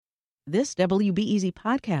This WBEZ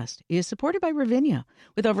podcast is supported by Ravinia,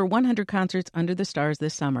 with over 100 concerts under the stars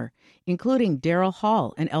this summer, including Daryl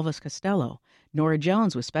Hall and Elvis Costello, Norah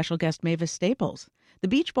Jones with special guest Mavis Staples, the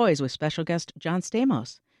Beach Boys with special guest John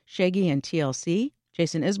Stamos, Shaggy and TLC,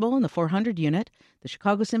 Jason Isbell and the 400 Unit, the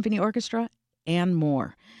Chicago Symphony Orchestra, and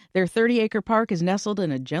more. Their 30-acre park is nestled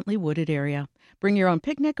in a gently wooded area. Bring your own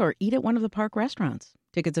picnic or eat at one of the park restaurants.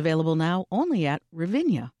 Tickets available now only at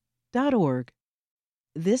ravinia.org.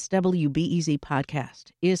 This WBEZ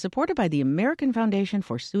podcast is supported by the American Foundation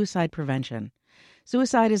for Suicide Prevention.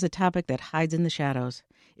 Suicide is a topic that hides in the shadows.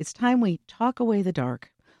 It's time we talk away the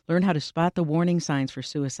dark, learn how to spot the warning signs for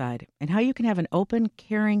suicide, and how you can have an open,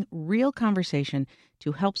 caring, real conversation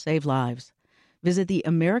to help save lives. Visit the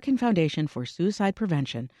American Foundation for Suicide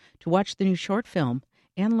Prevention to watch the new short film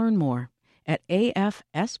and learn more at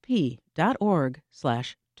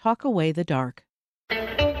afsp.org/talkawaythedark.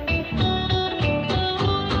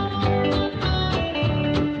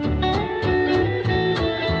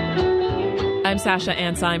 I'm Sasha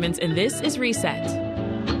Ann Simons, and this is Reset.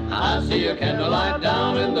 I see a candlelight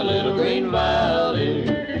down in the little green valley,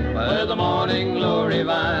 where the morning glory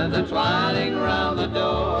vines are twining round the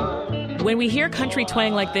door. When we hear country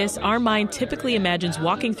twang like this, our mind typically imagines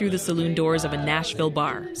walking through the saloon doors of a Nashville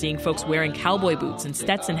bar, seeing folks wearing cowboy boots and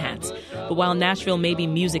Stetson hats. But while Nashville may be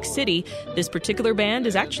Music City, this particular band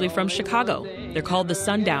is actually from Chicago. They're called the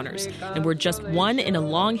Sundowners, and we're just one in a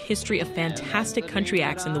long history of fantastic country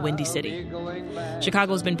acts in the Windy City.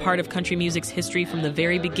 Chicago's been part of country music's history from the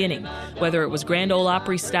very beginning, whether it was Grand Ole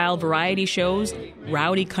Opry-style variety shows,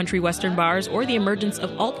 rowdy country western bars, or the emergence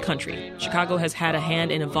of alt country. Chicago has had a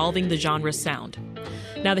hand in evolving the genre's sound.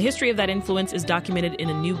 Now, the history of that influence is documented in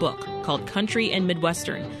a new book called Country and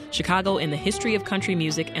Midwestern, Chicago in the History of Country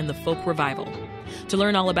Music and the Folk Revival. To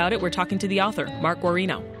learn all about it, we're talking to the author, Mark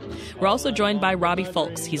Guarino. We're also joined by Robbie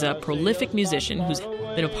Fulks. He's a prolific musician who's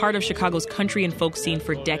been a part of Chicago's country and folk scene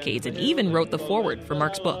for decades and even wrote the foreword for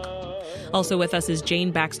Mark's book. Also with us is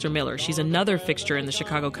Jane Baxter Miller. She's another fixture in the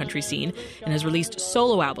Chicago country scene and has released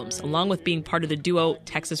solo albums, along with being part of the duo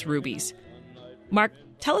Texas Rubies. Mark,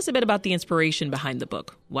 tell us a bit about the inspiration behind the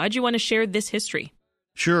book. Why'd you want to share this history?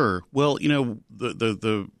 Sure. Well,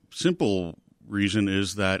 the simple reason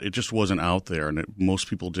is that it just wasn't out there, and most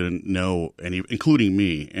people didn't know any, including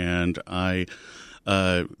me. And my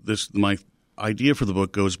idea for the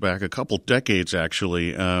book goes back a couple decades,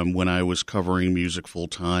 actually, when I was covering music full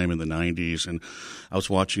time in the 90s, and I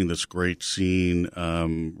was watching this great scene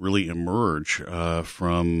really emerge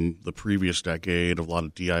from the previous decade. A lot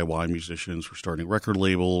of DIY musicians were starting record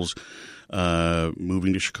labels,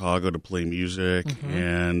 moving to Chicago to play music,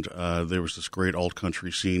 and there was this great alt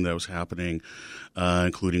country scene that was happening,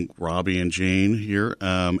 including Robbie and Jane here,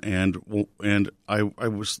 and I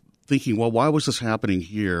was thinking, well, why was this happening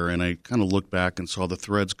here? And I kind of looked back and saw the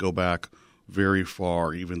threads go back very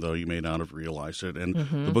far, even though you may not have realized it. And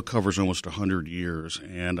the book covers almost 100 years.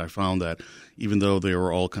 And I found that even though they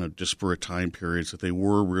were all kind of disparate time periods, that there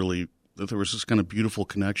was this kind of beautiful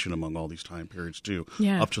connection among all these time periods, too,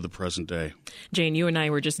 up to the present day. Jane, you and I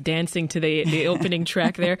were just dancing to the opening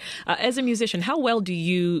track there. As a musician, how well do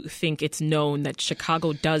you think it's known that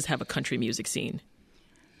Chicago does have a country music scene?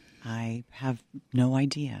 I have no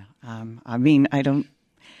idea. I don't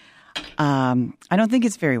think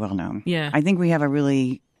it's very well known. Yeah. I think we have a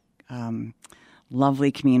really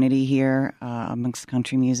lovely community here amongst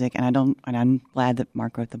country music, and I'm glad that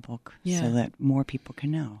Mark wrote the book so that more people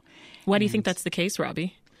can know. Why do you think that's the case,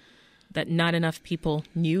 Robbie? That not enough people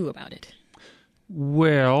knew about it?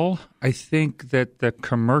 Well, I think that the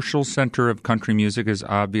commercial center of country music is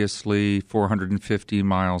obviously 450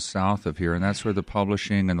 miles south of here, and that's where the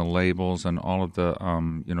publishing and the labels and all of the,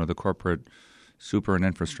 the corporate super and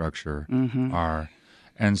infrastructure are.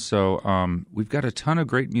 And so we've got a ton of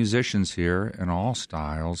great musicians here in all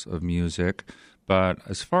styles of music, but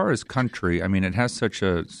as far as country, I mean, it has such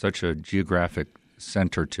a geographic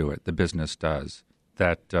center to it. The business does.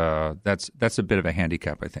 That's a bit of a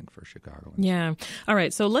handicap, I think, for Chicago. Yeah. All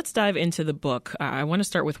right. So let's dive into the book. I want to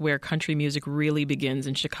start with where country music really begins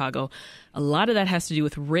in Chicago. A lot of that has to do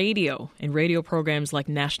with radio and radio programs like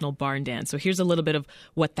National Barn Dance. So here's a little bit of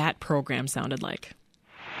what that program sounded like.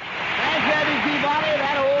 Thanks, Eddie Peabody.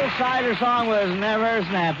 That old cider song was never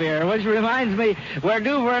snappier, which reminds me, we're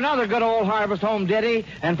due for another good old Harvest Home ditty.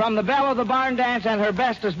 And from the belle of the barn dance and her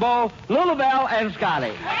bestest beau, Lulabelle and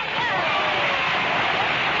Scotty.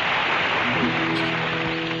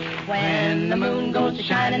 When the moon goes to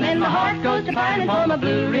shining and my heart goes to pining for my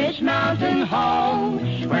Blue Ridge Mountain home,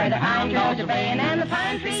 where the hound dogs are baying and the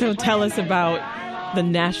pine trees. So tell us about the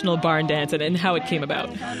National Barn Dance and how it came about.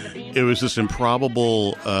 It was this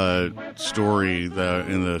improbable story that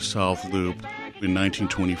in the South Loop in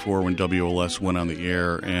 1924 when WLS went on the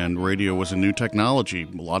air, and radio was a new technology.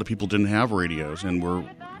 A lot of people didn't have radios and were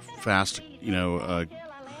fast,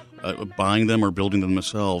 buying them or building them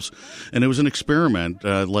themselves. And it was an experiment.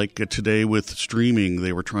 Like today with streaming,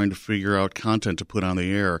 they were trying to figure out content to put on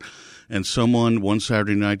the air. And someone one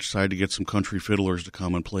Saturday night decided to get some country fiddlers to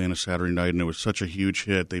come and play on a Saturday night, and it was such a huge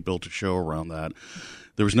hit, they built a show around that.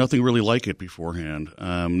 There was nothing really like it beforehand.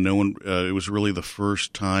 No one. It was really the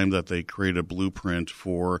first time that they created a blueprint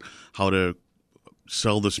for how to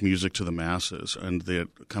sell this music to the masses and the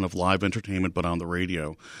kind of live entertainment, but on the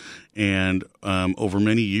radio. And over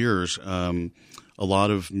many years, a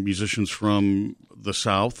lot of musicians from the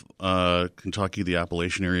South, Kentucky, the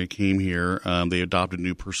Appalachian area, came here. They adopted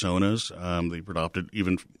new personas. They adopted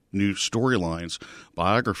even new storylines,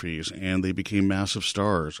 biographies, and they became massive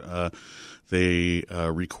stars. They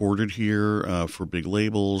recorded here for big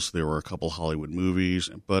labels. There were a couple Hollywood movies,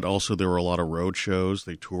 but also there were a lot of road shows.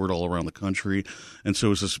 They toured all around the country. And so it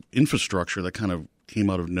was this infrastructure that kind of came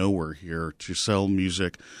out of nowhere here to sell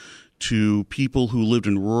music to people who lived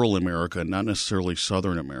in rural America, not necessarily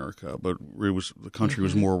Southern America, but the country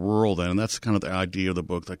was more rural then. And that's kind of the idea of the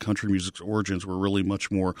book, that country music's origins were really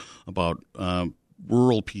much more about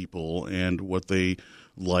rural people and what they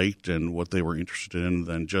liked and what they were interested in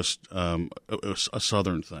than just a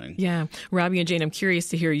Southern thing. Yeah. Robbie and Jane, I'm curious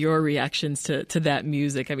to hear your reactions to that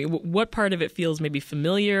music. I mean, what part of it feels maybe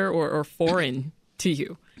familiar or foreign to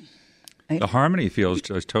you? The harmony feels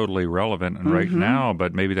just totally relevant and right now,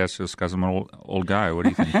 but maybe that's just because I'm an old guy. What do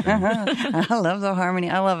you think? I love the harmony.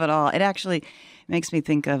 I love it all. It actually makes me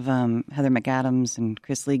think of Heather McAdams and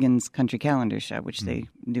Chris Ligon's Country Calendar Show, which they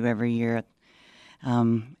do every year.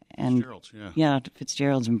 And Fitzgerald's, yeah,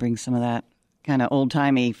 Fitzgerald's, and bring some of that kind of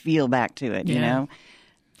old-timey feel back to it, you know?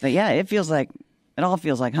 But yeah, it all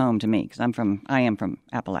feels like home to me because I am from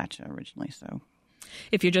Appalachia originally, so.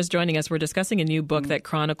 If you're just joining us, we're discussing a new book that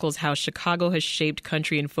chronicles how Chicago has shaped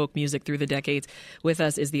country and folk music through the decades. With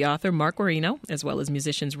us is the author, Mark Guarino, as well as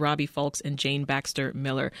musicians Robbie Fulks and Jane Baxter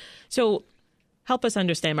Miller. So help us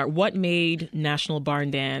understand, Mark, what made National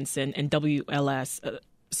Barn Dance and WLS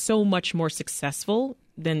so much more successful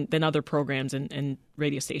than other programs and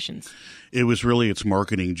radio stations? It was really its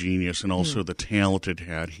marketing genius and also the talent it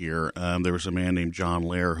had here. There was a man named John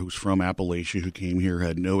Lair who's from Appalachia who came here,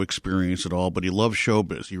 had no experience at all, but he loved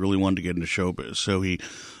showbiz. He really wanted to get into showbiz. So he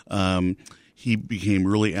became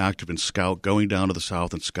really active in going down to the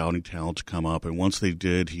South and scouting talent to come up. And once they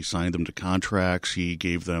did, he signed them to contracts. He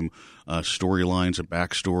gave them storylines and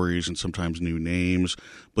backstories and sometimes new names.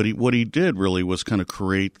 But what he did really was kind of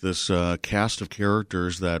create this cast of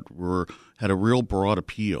characters that had a real broad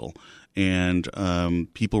appeal. And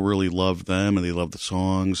people really loved them, and they loved the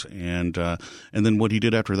songs. And then what he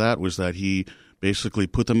did after that was that he basically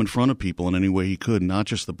put them in front of people in any way he could, not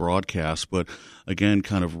just the broadcast, but again,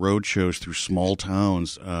 kind of road shows through small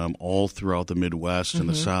towns all throughout the Midwest and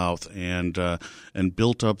the South, and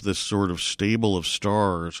built up this sort of stable of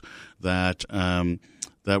stars that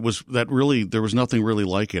there was nothing really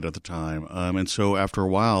like it at the time. And so after a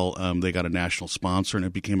while, they got a national sponsor, and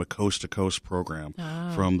it became a coast to coast program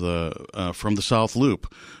from the South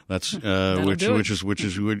Loop. That's which is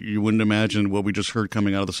you wouldn't imagine what we just heard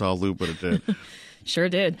coming out of the South Loop, but it did. Sure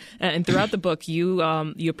did. And throughout the book,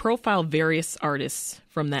 you profile various artists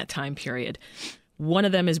from that time period. One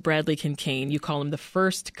of them is Bradley Kincaid. You call him the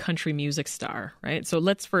first country music star, right? So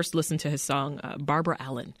let's first listen to his song, Barbara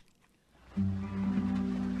Allen.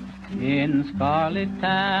 In Scarlet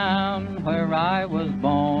Town, where I was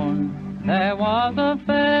born, there was a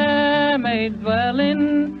fair maid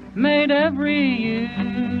dwelling, made every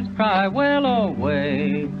youth cry well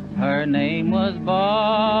away. Her name was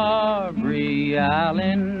Barbary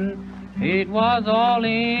Allen. It was all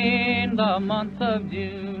in the month of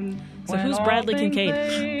June. So who's Bradley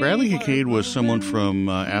Kincaid? Bradley Kincaid was someone from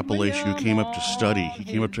Appalachia who came up to study. He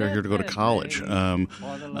came up here to go to college.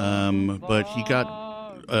 But he got,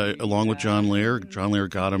 along with John Lair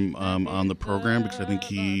got him on the program because I think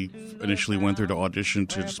he initially went there to audition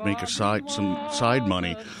to just make some side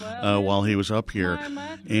money while he was up here.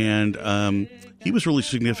 And he was really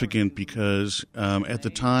significant because at the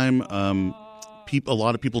time, a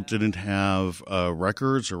lot of people didn't have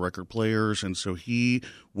records or record players, and so he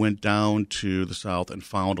went down to the South and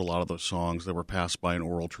found a lot of those songs that were passed by an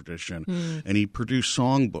oral tradition. And he produced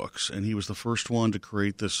songbooks, and he was the first one to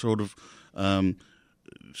create this sort of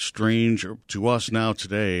strange to us now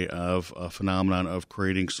today of a phenomenon of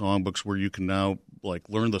creating songbooks where you can now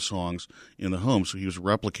learn the songs in the home. So he was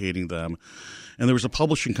replicating them. And there was a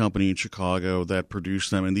publishing company in Chicago that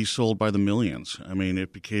produced them, and these sold by the millions. I mean,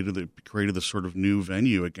 it created this sort of new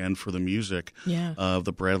venue again for the music of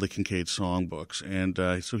the Bradley Kincaid songbooks.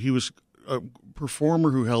 And so he was a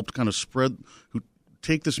performer who helped kind of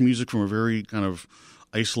take this music from a very kind of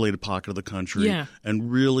isolated pocket of the country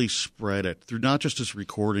and really spread it through not just his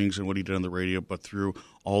recordings and what he did on the radio, but through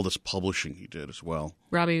all this publishing he did as well.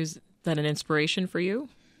 Robbie, was that an inspiration for you?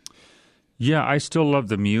 Yeah, I still love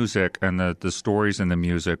the music, and the stories in the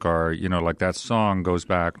music are, like that song goes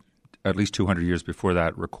back at least 200 years before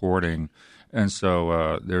that recording. And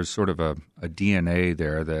so there's sort of a DNA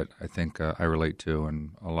there that I think I relate to,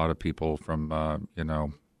 and a lot of people from,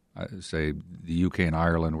 say the UK and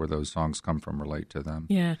Ireland, where those songs come from, relate to them.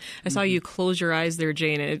 Yeah. I saw you close your eyes there,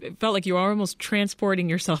 Jane. It felt like you were almost transporting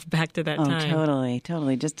yourself back to that time. Oh,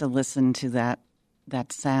 totally. Just to listen to that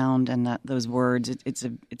sound and those words, it's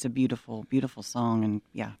a beautiful, beautiful song, and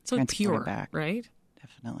so pure, back. Right?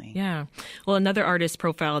 Definitely. Yeah. Well, another artist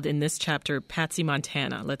profiled in this chapter, Patsy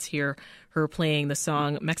Montana. Let's hear her playing the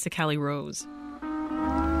song Mexicali Rose.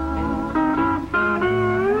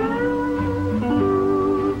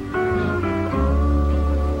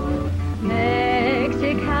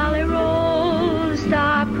 Mexicali Rose,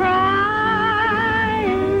 stop crying.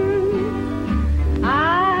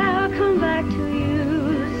 I'll come back to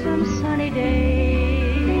you some sunny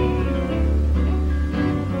day.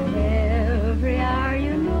 Every hour,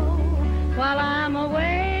 while I'm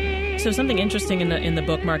away. So something interesting in the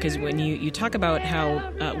book, Mark, is when you talk about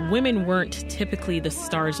how women weren't typically the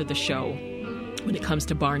stars of the show when it comes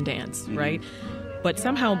to barn dance, right? But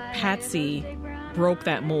somehow Patsy broke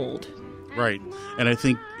that mold. Right. And I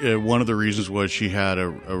think one of the reasons was she had a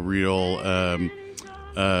real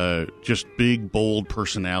just big, bold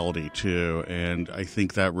personality, too. And I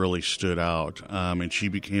think that really stood out. And she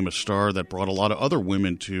became a star that brought a lot of other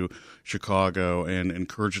women to Chicago and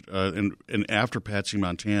encouraged and after Patsy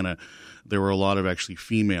Montana, there were a lot of actually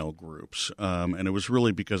female groups. And it was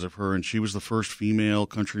really because of her. And she was the first female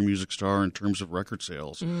country music star in terms of record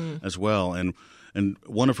sales as well. And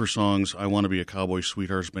one of her songs, I Want to Be a Cowboy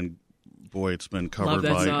Sweetheart, it's been covered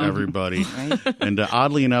by everybody. Right. And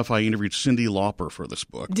oddly enough, I interviewed Cyndi Lauper for this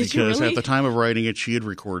book because at the time of writing it, she had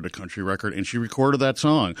recorded a country record, and she recorded that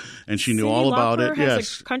song, and she knew all about it.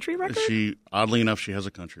 Has a country record? Oddly enough, she has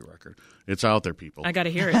a country record. It's out there, people. I got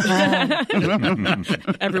to hear it.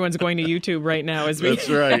 Everyone's going to YouTube right now as we. That's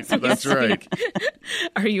right. That's right.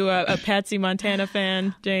 Are you a Patsy Montana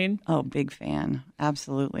fan, Jane? Oh, big fan,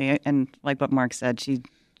 absolutely. And like what Mark said, she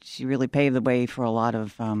really paved the way for a lot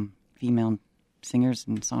of female singers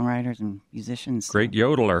and songwriters and musicians. Great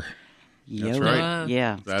yodeler. That's right.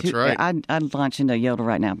 Yeah. That's right. I'd launch into yodel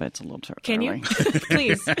right now, but it's a little too Can early. You?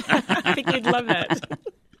 Please. I think you'd love that.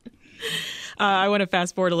 I want to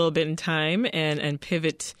fast forward a little bit in time and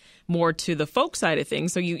pivot more to the folk side of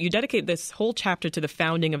things. So you dedicate this whole chapter to the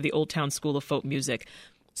founding of the Old Town School of Folk Music.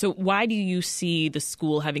 So why do you see the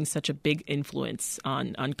school having such a big influence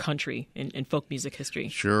on country and folk music history?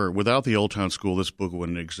 Sure. Without the Old Town School, this book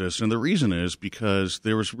wouldn't exist. And the reason is because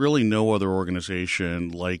there was really no other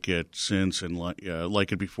organization like it since and like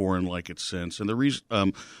it before and like it since. And the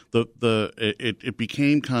reason it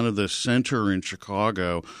became kind of the center in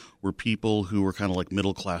Chicago where people who were kind of like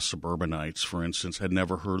middle-class suburbanites, for instance, had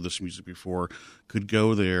never heard this music before, could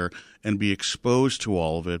go there and be exposed to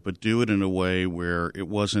all of it, but do it in a way where it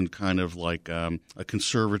wasn't kind of like a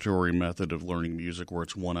conservatory method of learning music where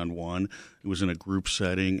it's one-on-one. It was in a group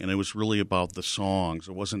setting, and it was really about the songs.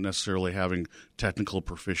 It wasn't necessarily having technical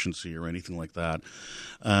proficiency or anything like that.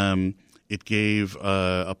 It gave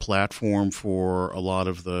a platform for a lot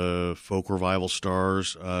of the folk revival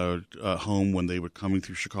stars home when they were coming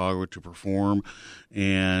through Chicago to perform.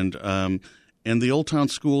 And the Old Town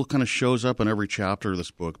School kind of shows up in every chapter of this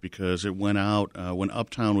book because it went out when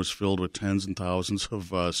Uptown was filled with tens and thousands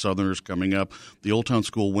of Southerners coming up. The Old Town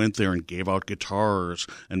School went there and gave out guitars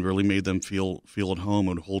and really made them feel at home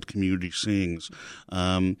and hold community sings.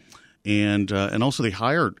 And also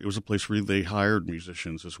it was a place where they hired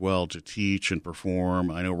musicians as well to teach and perform.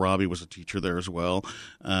 I know Robbie was a teacher there as well.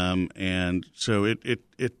 And so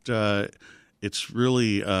it's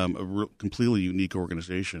really a completely unique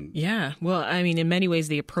organization. Yeah. Well, I mean, in many ways,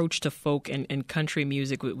 the approach to folk and country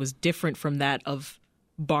music was different from that of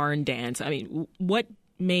barn dance. I mean, what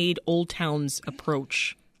made Old Town's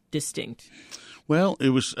approach distinct? Well, it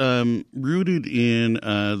was rooted in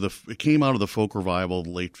it came out of the folk revival of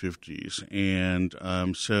the late 50s, and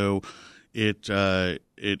so it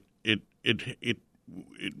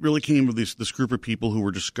it really came with this group of people who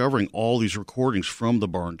were discovering all these recordings from the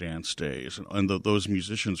barn dance days and those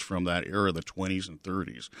musicians from that era, the 20s and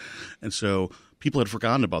 30s. And so people had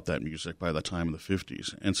forgotten about that music by the time in the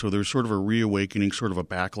 50s. And so there's sort of a reawakening, sort of a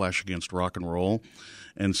backlash against rock and roll.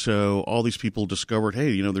 And so all these people discovered,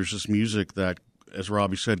 hey, there's this music that, as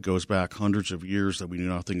Robbie said, goes back hundreds of years that we knew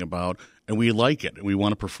nothing about, and we like it, and we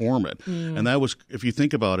want to perform it. And that was, if you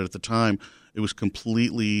think about it at the time, it was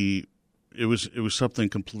completely... It was something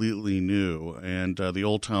completely new, and the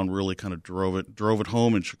Old Town really kind of drove it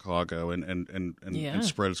home in Chicago and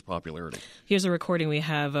spread its popularity. Here's a recording we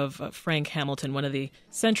have of Frank Hamilton, one of the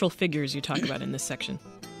central figures you talk about in this section.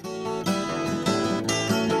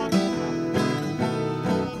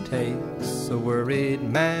 Takes a worried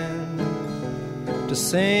man to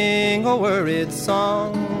sing a worried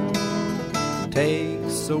song.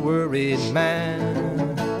 Takes a worried man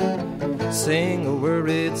sing a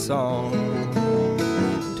worried song.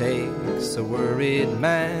 Takes a worried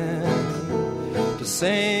man to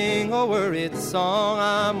sing a worried song.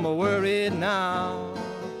 I'm a worried now,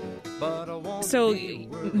 but I won't. So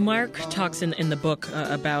Mark talks in the book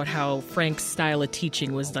about how Frank's style of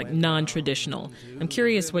teaching was like non-traditional. I'm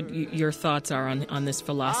curious what your thoughts are on this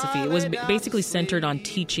philosophy. It was basically centered on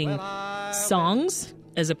teaching songs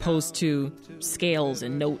as opposed to scales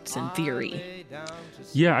and notes and theory.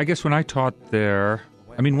 Yeah, I guess when I taught there,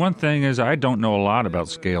 I mean, one thing is I don't know a lot about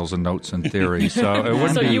scales and notes and theory, so it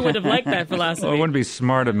wouldn't so be... you would have liked that philosophy. Well, it wouldn't be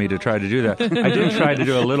smart of me to try to do that. I did try to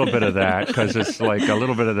do a little bit of that because it's like a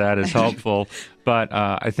little bit of that is helpful, but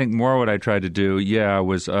I think more what I tried to do,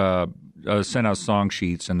 was send out song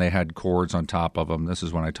sheets and they had chords on top of them. This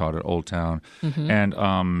is when I taught at Old Town.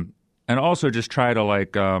 And also just try to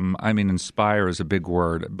inspire is a big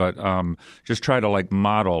word, but just try to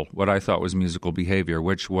model what I thought was musical behavior,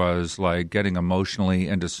 which was like getting emotionally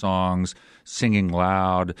into songs, singing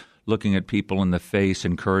loud, looking at people in the face,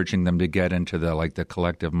 encouraging them to get into the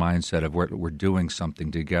collective mindset of we're doing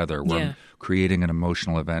something together. We're creating an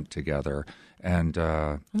emotional event together. And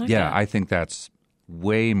I think that's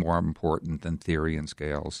way more important than theory and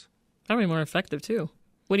scales. Probably more effective too.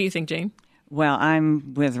 What do you think, Jane? Well,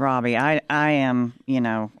 I'm with Robbie. I am,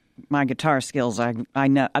 my guitar skills, I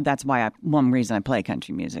know, that's why one reason I play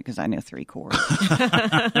country music, because I know 3 chords.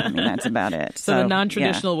 That's about it. So the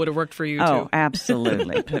non-traditional would have worked for you, too. Oh,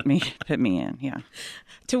 absolutely. Put me in, yeah.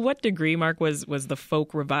 To what degree, Mark, was the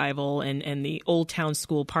folk revival and the Old Town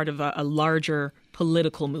School part of a larger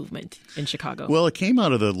political movement in Chicago? Well, it came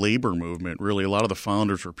out of the labor movement, really. A lot of the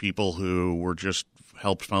founders were people who were just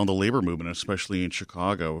helped found the labor movement, especially in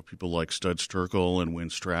Chicago. People like Stud Sterkel and Win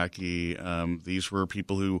Strachey. These were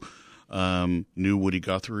people who knew Woody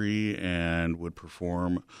Guthrie and would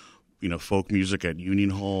perform, folk music at union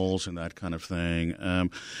halls and that kind of thing.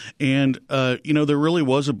 There really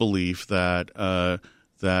was a belief that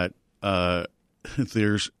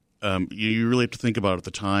there's you really have to think about at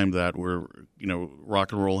the time that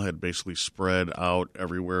rock and roll had basically spread out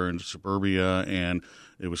everywhere into suburbia, and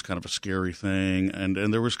it was kind of a scary thing.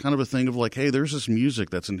 And there was kind of a thing of hey, there's this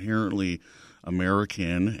music that's inherently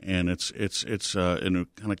American, and and it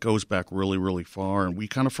kind of goes back really, really far, and we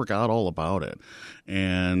kind of forgot all about it.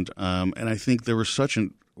 And I think there was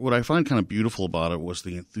what I find kind of beautiful about it was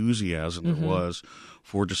the enthusiasm there was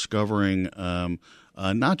for discovering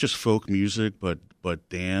not just folk music, but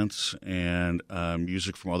dance and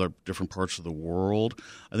music from other different parts of the world.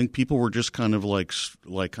 I think people were just kind of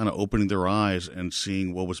kind of opening their eyes and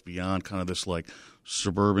seeing what was beyond kind of this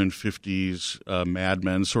suburban 50s Mad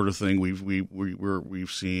Men sort of thing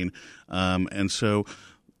we've seen, and so.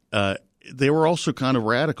 They were also kind of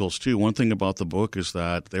radicals too. One thing about the book is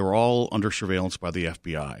that they were all under surveillance by the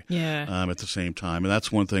FBI. At the same time, and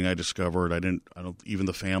that's one thing I discovered. Even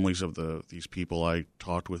the families of these people I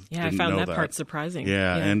talked with didn't know that. I found that part surprising.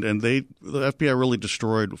 And the FBI really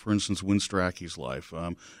destroyed, for instance, Win Strachey's life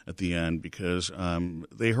at the end because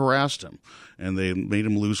they harassed him and they made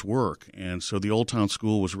him lose work. And so the Old Town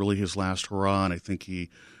School was really his last hurrah, and I think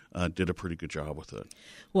he did a pretty good job with it.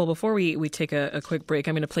 Well, before we take a quick break,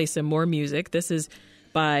 I'm going to play some more music. This is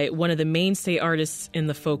by one of the mainstay artists in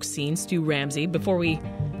the folk scene, Stu Ramsey. Before we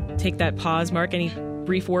take that pause, Mark, any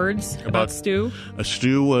brief words about Stu?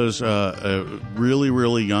 Stu was a really,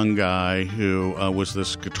 really young guy who was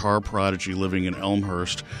this guitar prodigy living in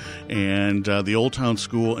Elmhurst, and the Old Town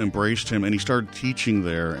School embraced him, and he started teaching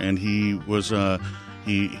there, and he was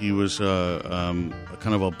he was kind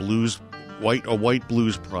of a white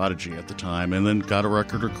blues prodigy at the time, and then got a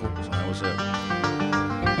record recorded, and that was it.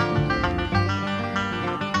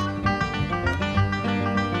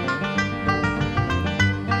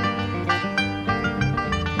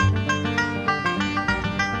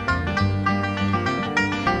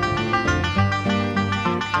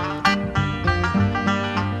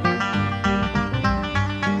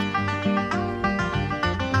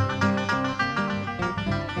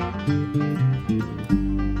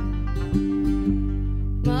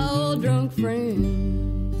 drunk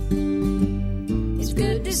friend. It's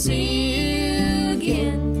good to see you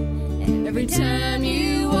again. Every time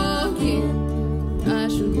you walk in, I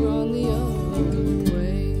should run the other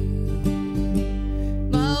way.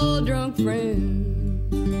 My old drunk friend,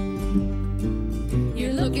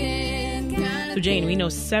 you're looking kind of... So, Jane, we know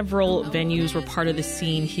several venues were part of the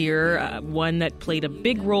scene here. One that played a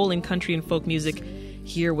big role in country and folk music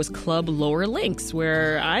here was Club Lower Links,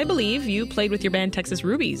 where I believe you played with your band Texas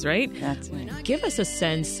Rubies, right? That's it. Give us a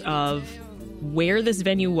sense of where this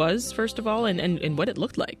venue was, first of all, and what it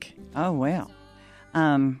looked like. Oh, well.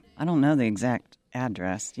 I don't know the exact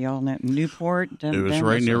address. Do y'all know? Newport? It was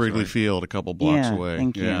right near Wrigley Field, a couple blocks away.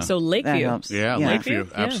 Thank you. So Lakeview. That helps. Yeah, Lakeview,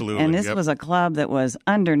 absolutely. And this was a club that was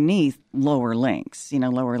underneath Lower Links. You know,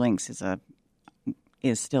 Lower Links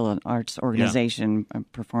is still an arts organization, a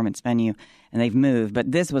performance venue, and they've moved.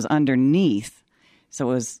 But this was underneath,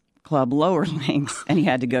 so it was Club Lower Links, and you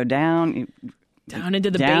had to go down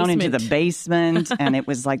into the basement, and it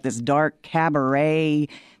was like this dark cabaret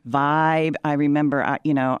vibe. I remember,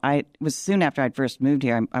 it was soon after I'd first moved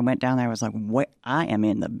here. I went down there. I was like, "What? I am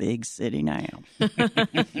in the big city now."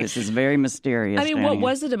 This is very mysterious. I mean, what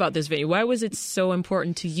was it about this venue? Why was it so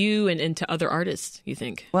important to you and to other artists, you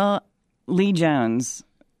think? Well, Lee Jones,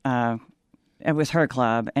 it was her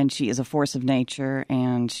club, and she is a force of nature,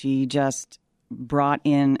 and she just brought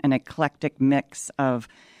in an eclectic mix of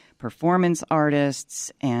performance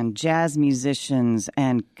artists and jazz musicians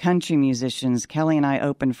and country musicians. Kelly and I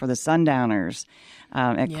opened for the Sundowners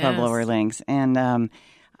at Club Lower Links, and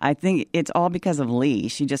I think it's all because of Lee.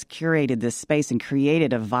 She just curated this space and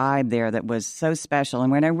created a vibe there that was so special.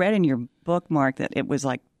 And when I read in your book, Mark, that it was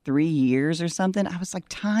like 3 years or something, I was like,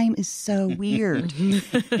 time is so weird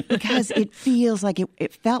because it feels like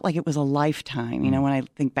it felt like it was a lifetime. You know, when I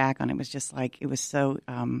think back on it, it was just like it was so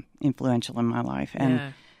influential in my life.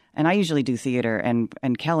 And I usually do theater,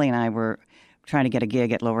 and Kelly and I were trying to get a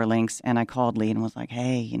gig at Lower Links, and I called Lee and was like,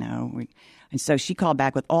 hey, and so she called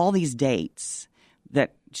back with all these dates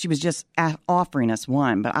that she was just offering us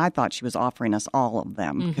one, but I thought she was offering us all of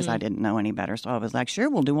them because I didn't know any better. So I was like, sure,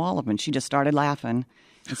 we'll do all of them. And she just started laughing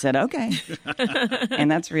and said, okay.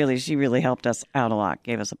 And she really helped us out a lot,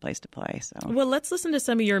 gave us a place to play. So, well, let's listen to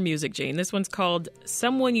some of your music, Jane. This one's called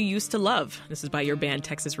Someone You Used to Love. This is by your band,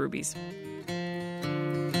 Texas Rubies.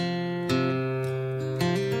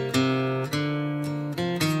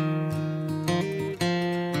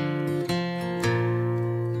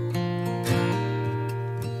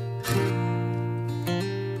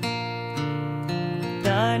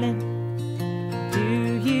 Darling,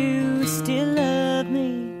 do you still love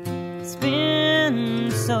me? It's been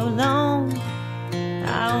so long,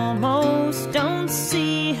 I almost don't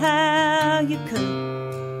see how you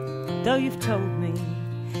could, though you've told me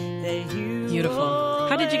that you... Beautiful.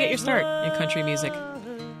 How did you get your start in country music?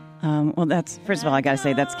 Well, first of all, I got to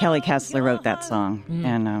say, that's Kelly Kessler wrote that song.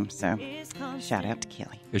 And so shout out to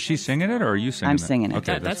Kelly. Is she singing it, or are you singing it? I'm singing it.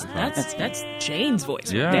 Okay, that's Jane's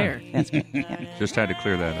voice right there. That's me. Yeah. Just had to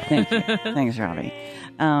clear that up. Thank you. Thanks, Robbie.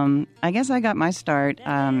 I guess I got my start.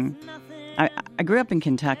 I grew up in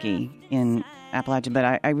Kentucky, in Appalachia, but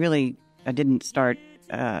I didn't start.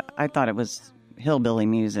 I thought it was hillbilly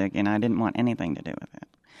music, and I didn't want anything to do with it.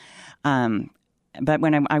 But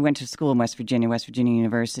when I went to school in West Virginia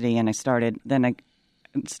University, and I started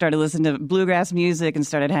listening to bluegrass music and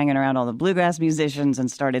started hanging around all the bluegrass musicians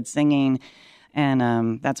and started singing.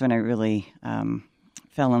 And that's when I really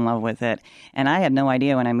fell in love with it. And I had no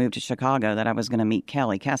idea when I moved to Chicago that I was going to meet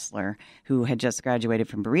Kelly Kessler, who had just graduated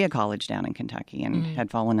from Berea College down in Kentucky and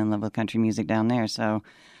had fallen in love with country music down there. So,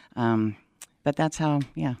 but that's how,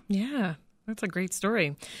 yeah. Yeah. That's a great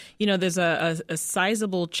story. You know, there's a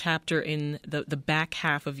sizable chapter in the back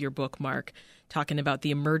half of your book, Mark, talking about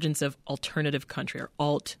the emergence of alternative country, or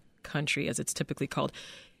alt country, as it's typically called.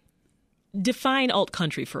 Define alt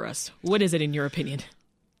country for us. What is it in your opinion?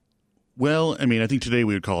 Well, I mean, I think today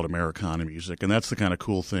we would call it Americana music, and that's the kind of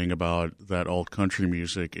cool thing about that alt country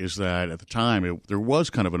music is that at the time there was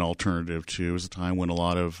kind of an alternative to. It was a time when a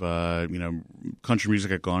lot of country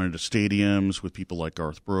music had gone into stadiums with people like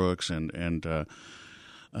Garth Brooks and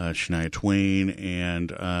Shania Twain,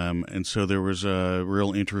 and so there was a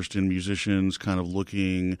real interest in musicians kind of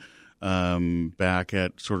looking back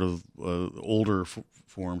at sort of older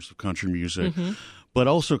forms of country music, but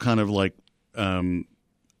also kind of like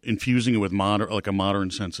infusing it with a modern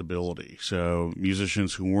sensibility. So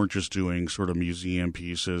musicians who weren't just doing sort of museum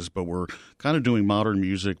pieces, but were kind of doing modern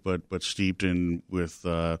music, but steeped in with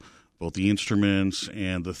both the instruments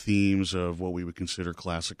and the themes of what we would consider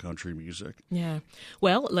classic country music. Yeah.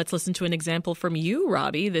 Well, let's listen to an example from you,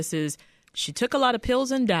 Robbie. This is She Took a Lot of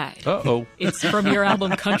Pills and Died. Uh-oh. It's from your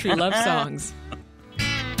album Country Love Songs.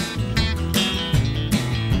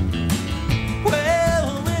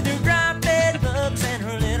 Well, with her drop dead looks and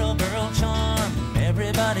her little girl charm,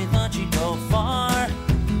 everybody thought she'd go far.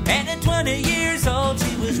 And at 20 years old,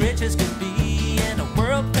 she was rich as could be and a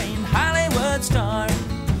world-famed Hollywood star.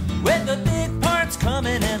 With the big parts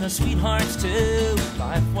coming and the sweethearts too,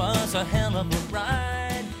 life was a hell of a ride.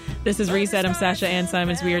 This is Reset. I'm Sasha Ann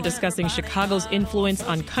Simons. We are discussing Chicago's influence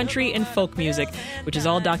on country and folk music, which is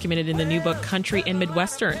all documented in the new book, Country and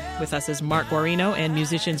Midwestern. With us is Mark Guarino and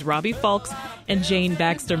musicians Robbie Fulks and Jane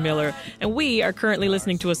Baxter Miller. And we are currently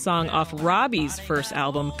listening to a song off Robbie's first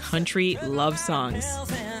album, Country Love Songs.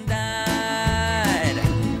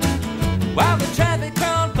 While the traffic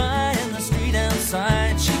crawled by in the street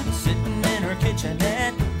outside, she was sitting in her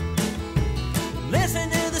kitchenette,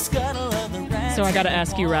 listening to the scuttle of the rats. So I got to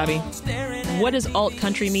ask you, Robbie, what does alt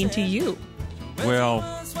country mean to you? Well,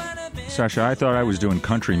 Sasha, I thought I was doing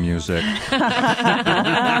country music.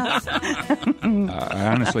 I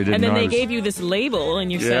honestly didn't know. And then they gave you this label, and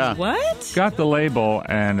you said, what? Got the label,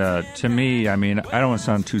 and to me, I mean, I don't want to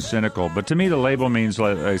sound too cynical, but to me the label means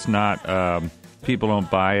like it's not... people don't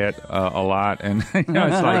buy it a lot, and it's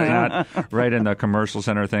like not right in the commercial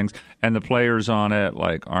center things. And the players on it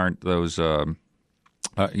like aren't those,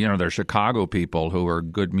 they're Chicago people who are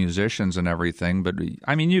good musicians and everything. But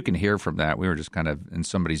I mean, you can hear from that. We were just kind of in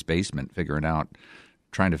somebody's basement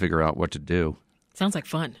trying to figure out what to do. Sounds like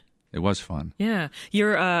fun. It was fun. Yeah,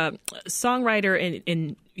 you're a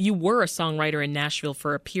songwriter, you were a songwriter in Nashville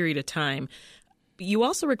for a period of time. You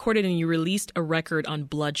also recorded and you released a record on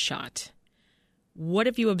Bloodshot. What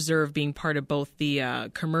have you observed being part of both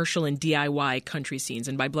the commercial and DIY country scenes?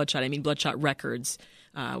 And by Bloodshot, I mean Bloodshot Records,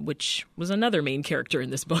 which was another main character in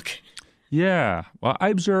this book. Yeah. Well, I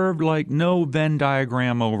observed like no Venn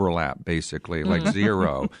diagram overlap, basically, like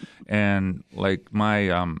zero. And like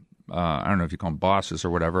my, I don't know if you call them bosses or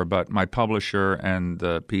whatever, but my publisher and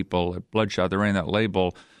the people at Bloodshot, they ran that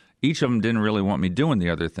label. Each of them didn't really want me doing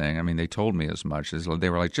the other thing. I mean, they told me as much. As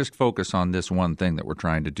they were like, just focus on this one thing that we're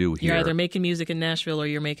trying to do here. You're either making music in Nashville or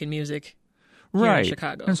you're making music here right. in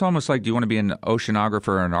Chicago. It's almost like, do you want to be an oceanographer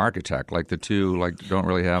or an architect? Like the two don't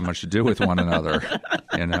really have much to do with one another,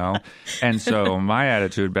 you know? And so my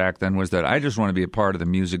attitude back then was that I just want to be a part of the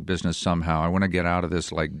music business somehow. I want to get out of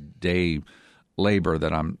this like day labor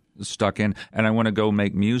that I'm stuck in, and I want to go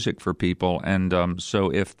make music for people. And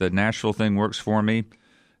so if the Nashville thing works for me,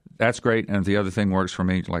 that's great, and if the other thing works for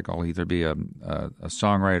me, like I'll either be a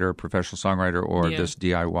songwriter, a professional songwriter, or this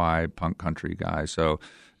DIY punk country guy. So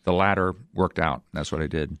the latter worked out. That's what I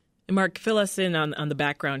did. And Mark, fill us in on the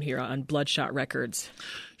background here on Bloodshot Records.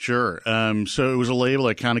 Sure. So it was a label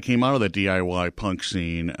that kind of came out of that DIY punk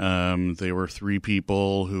scene. They were three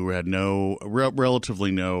people who had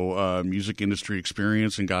relatively no music industry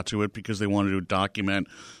experience and got to it because they wanted to document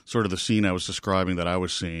sort of the scene I was describing that I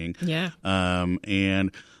was seeing. Yeah.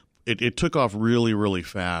 And it took off really, really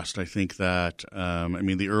fast. I think that,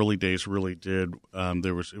 the early days really did.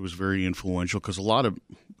 It was very influential because a lot of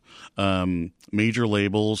major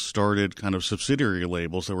labels started kind of subsidiary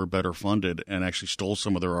labels that were better funded and actually stole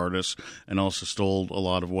some of their artists and also stole a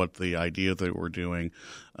lot of what the idea they were doing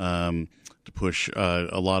to push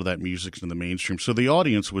a lot of that music into the mainstream. So the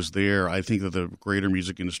audience was there. I think that the greater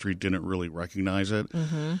music industry didn't really recognize it.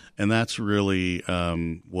 Mm-hmm. And that's really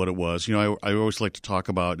what it was. You know, I always like to talk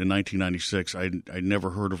about in 1996, I'd never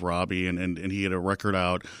heard of Robbie and he had a record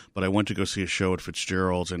out, but I went to go see a show at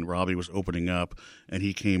Fitzgerald's and Robbie was opening up and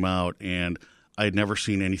he came out and I had never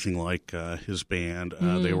seen anything like his band.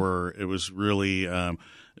 It was really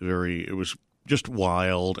it was just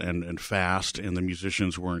wild and fast, and the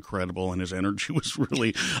musicians were incredible, and his energy was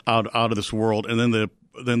really out of this world. And then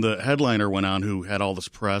the headliner went on, who had all this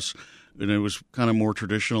press, and it was kind of more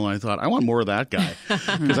traditional. And I thought, I want more of that guy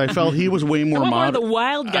because I felt he was way more modern. More of the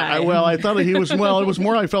wild guy. I thought that he was. Well, it was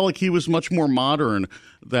more. I felt like he was much more modern.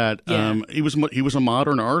 That he was a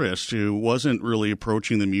modern artist who wasn't really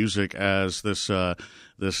approaching the music as this old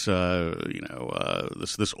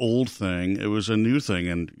thing. It was a new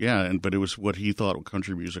thing, but it was what he thought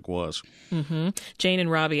country music was. Mm-hmm. Jane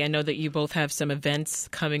and Robbie, I know that you both have some events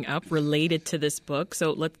coming up related to this book,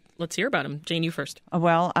 so let's hear about them. Jane, you first.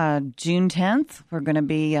 Well, June 10th, we're going to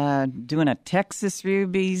be doing a Texas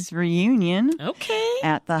Rubies reunion. Okay.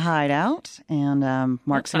 At the Hideout, and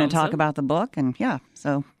Mark's going to talk about the book, and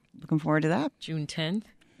so looking forward to that. June 10th.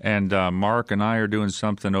 And Mark and I are doing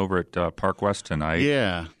something over at Park West tonight.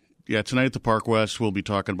 Yeah. Tonight at the Park West, we'll be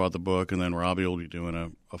talking about the book, and then Robbie will be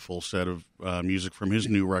doing a full set of music from his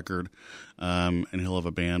new record, and he'll have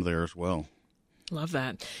a band there as well. Love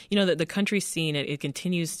that. You know, that the country scene, it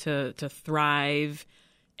continues to thrive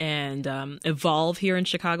and evolve here in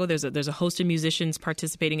Chicago. There's a host of musicians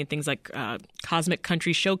participating in things like Cosmic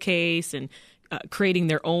Country Showcase and creating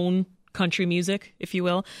their own country music, if you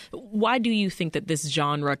will. Why do you think that this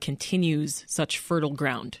genre continues such fertile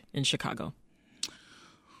ground in Chicago?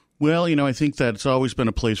 Well, I think that it's always been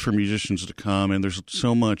a place for musicians to come, and there's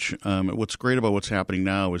so much. What's great about what's happening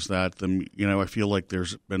now is that I feel like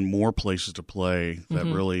there's been more places to play that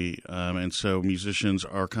really, and so musicians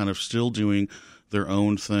are kind of still doing their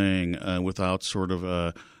own thing without sort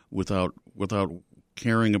of without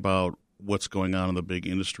caring about what's going on in the big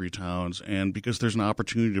industry towns, and because there's an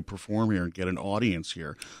opportunity to perform here and get an audience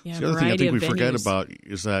here. Yeah, the other thing I think we forget venues. about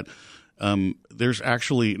is that there's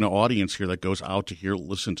actually an audience here that goes out to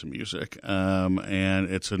listen to music,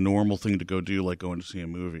 and it's a normal thing to go do, like going to see a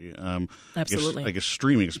movie. Absolutely. I guess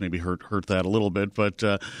streaming has maybe hurt that a little bit, but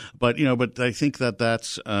I think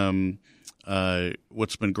that's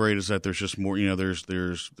what's been great is that there's just more.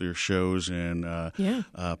 There's shows and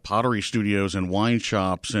pottery studios and wine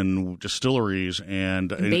shops and distilleries and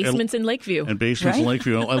basements in Lakeview in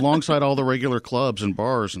Lakeview, alongside all the regular clubs and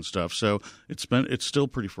bars and stuff. So it's still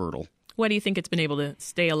pretty fertile. Why do you think it's been able to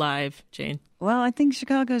stay alive, Jane? Well, I think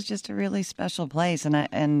Chicago is just a really special place,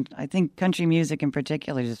 and I think country music in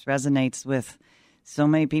particular just resonates with so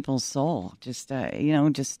many people's soul. It just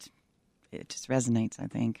resonates, I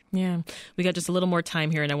think. Yeah. We got just a little more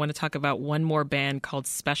time here, and I want to talk about one more band called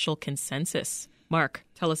Special Consensus. Mark,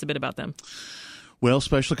 tell us a bit about them. Well,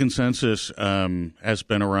 Special Consensus has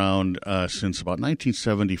been around since about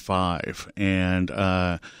 1975, and in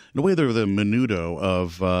a way, they're the Menudo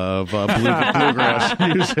of bluegrass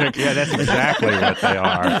music. Yeah, that's exactly what they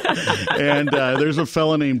are. And there's a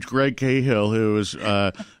fellow named Greg Cahill who is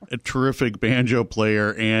a terrific banjo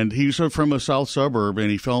player, and he's from a south suburb,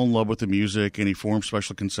 and he fell in love with the music, and he formed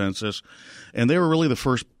Special Consensus, and they were really the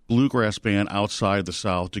first bluegrass band outside the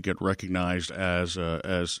South to get recognized as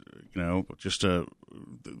just a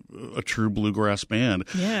true bluegrass band.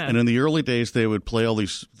 Yeah. And in the early days, they would play all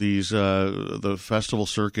these the festival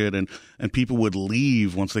circuit, and people would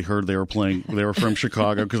leave once they heard they were from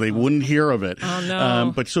Chicago because they wouldn't hear of it. Oh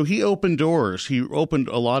no! But so he opened doors. He opened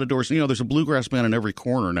a lot of doors. There's a bluegrass band in every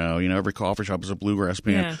corner now. Every coffee shop is a bluegrass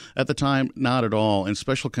band. Yeah. At the time, not at all. And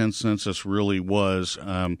Special Consensus really was.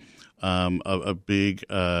 A big,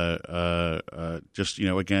 again,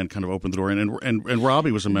 kind of opened the door, and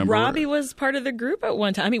Robbie was a member. Robbie was part of the group at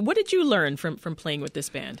one time. I mean, what did you learn from playing with this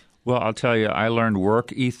band? Well, I'll tell you, I learned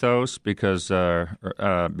work ethos because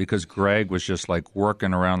Greg was just like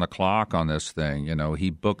working around the clock on this thing. He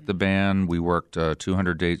booked the band. We worked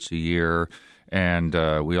 200 dates a year. And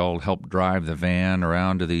we all helped drive the van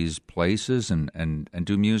around to these places and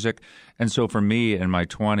do music. And so for me in my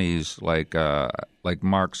 20s, like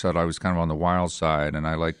Mark said, I was kind of on the wild side, and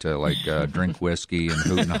I like to drink whiskey and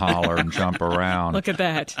hoot and holler and jump around. Look at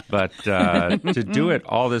that. But to do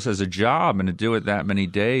all this as a job and to do it that many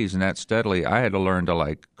days and that steadily, I had to learn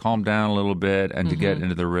to calm down a little bit and to get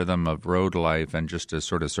into the rhythm of road life and just to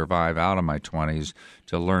sort of survive out of my 20s,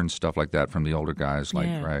 to learn stuff like that from the older guys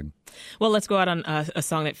like Greg. Well, let's go out on a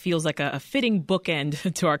song that feels like a fitting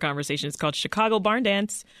bookend to our conversation. It's called Chicago Barn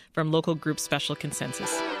Dance from local group Special Consensus.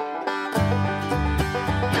 Says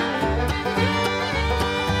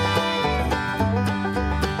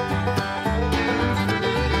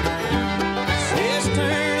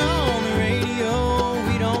turn on the radio,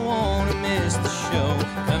 we don't want to miss the show.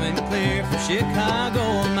 Coming clear from Chicago,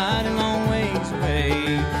 a mighty long ways away.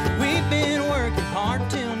 We've been working hard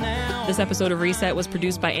till now. This episode of Reset was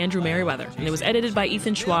produced by Andrew Merriweather, and it was edited by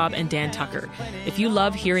Ethan Schwab and Dan Tucker. If you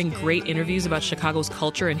love hearing great interviews about Chicago's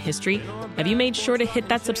culture and history, have you made sure to hit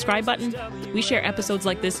that subscribe button? We share episodes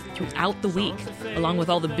like this throughout the week, along with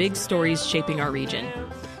all the big stories shaping our region.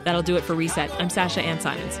 That'll do it for Reset. I'm Sasha Ann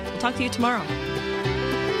Simons. We'll talk to you tomorrow.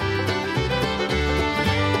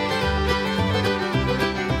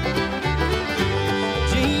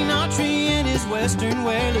 Midwestern,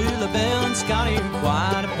 where Lou LaBelle and Scotty are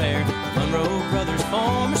quite a pair. Monroe Brothers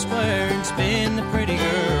form a square and spin the pretty girls.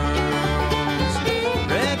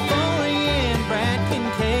 Red Foley and Brad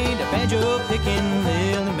Kincaid, a banjo picking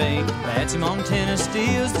Lily Mae. Patsy Montana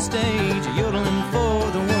steals the stage, yodeling for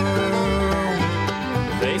the world.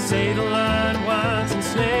 They say the line winds and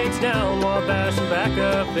snakes down Wabash and back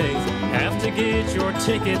up 8th. Have to get your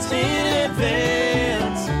tickets in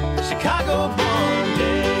advance. Chicago Barn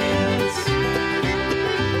Dance.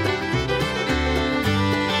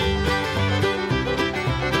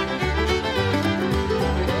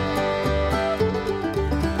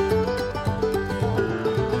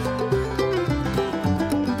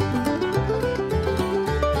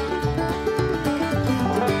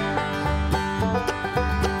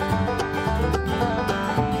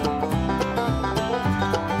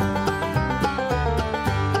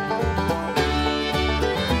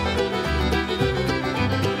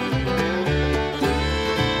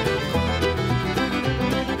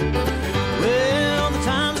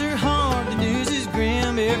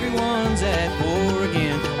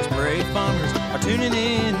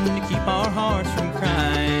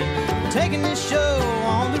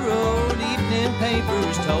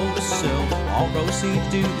 papers told us so. All proceeds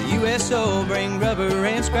to the USO, bring rubber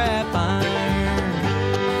and scrap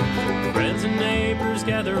iron. Friends and neighbors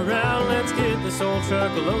gather round, let's get this old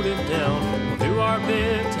truck loaded down. We'll do our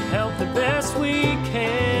bit to help the best we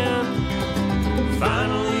can.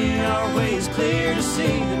 Finally our way is clear to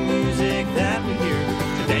see the music that we hear.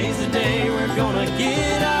 Today's the day we're gonna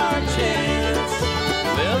get our chance.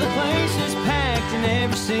 Well, the place is packed in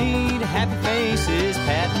every seat, happy faces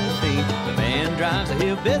patting the feet. The band drives a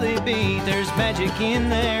hillbilly beat, there's magic in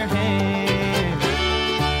their hands.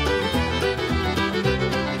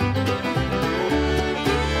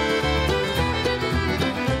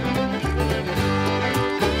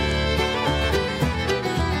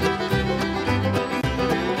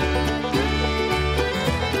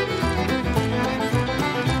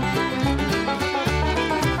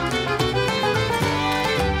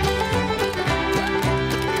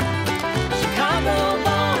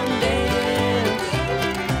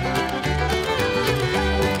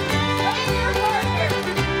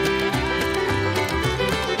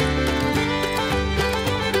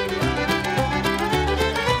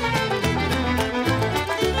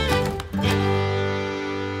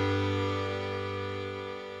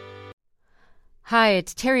 Hi,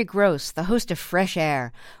 it's Terry Gross, the host of Fresh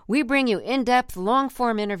Air. We bring you in-depth,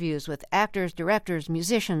 long-form interviews with actors, directors,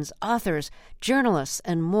 musicians, authors, journalists,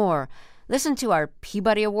 and more. Listen to our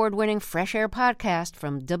Peabody Award-winning Fresh Air podcast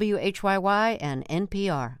from WHYY and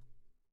NPR.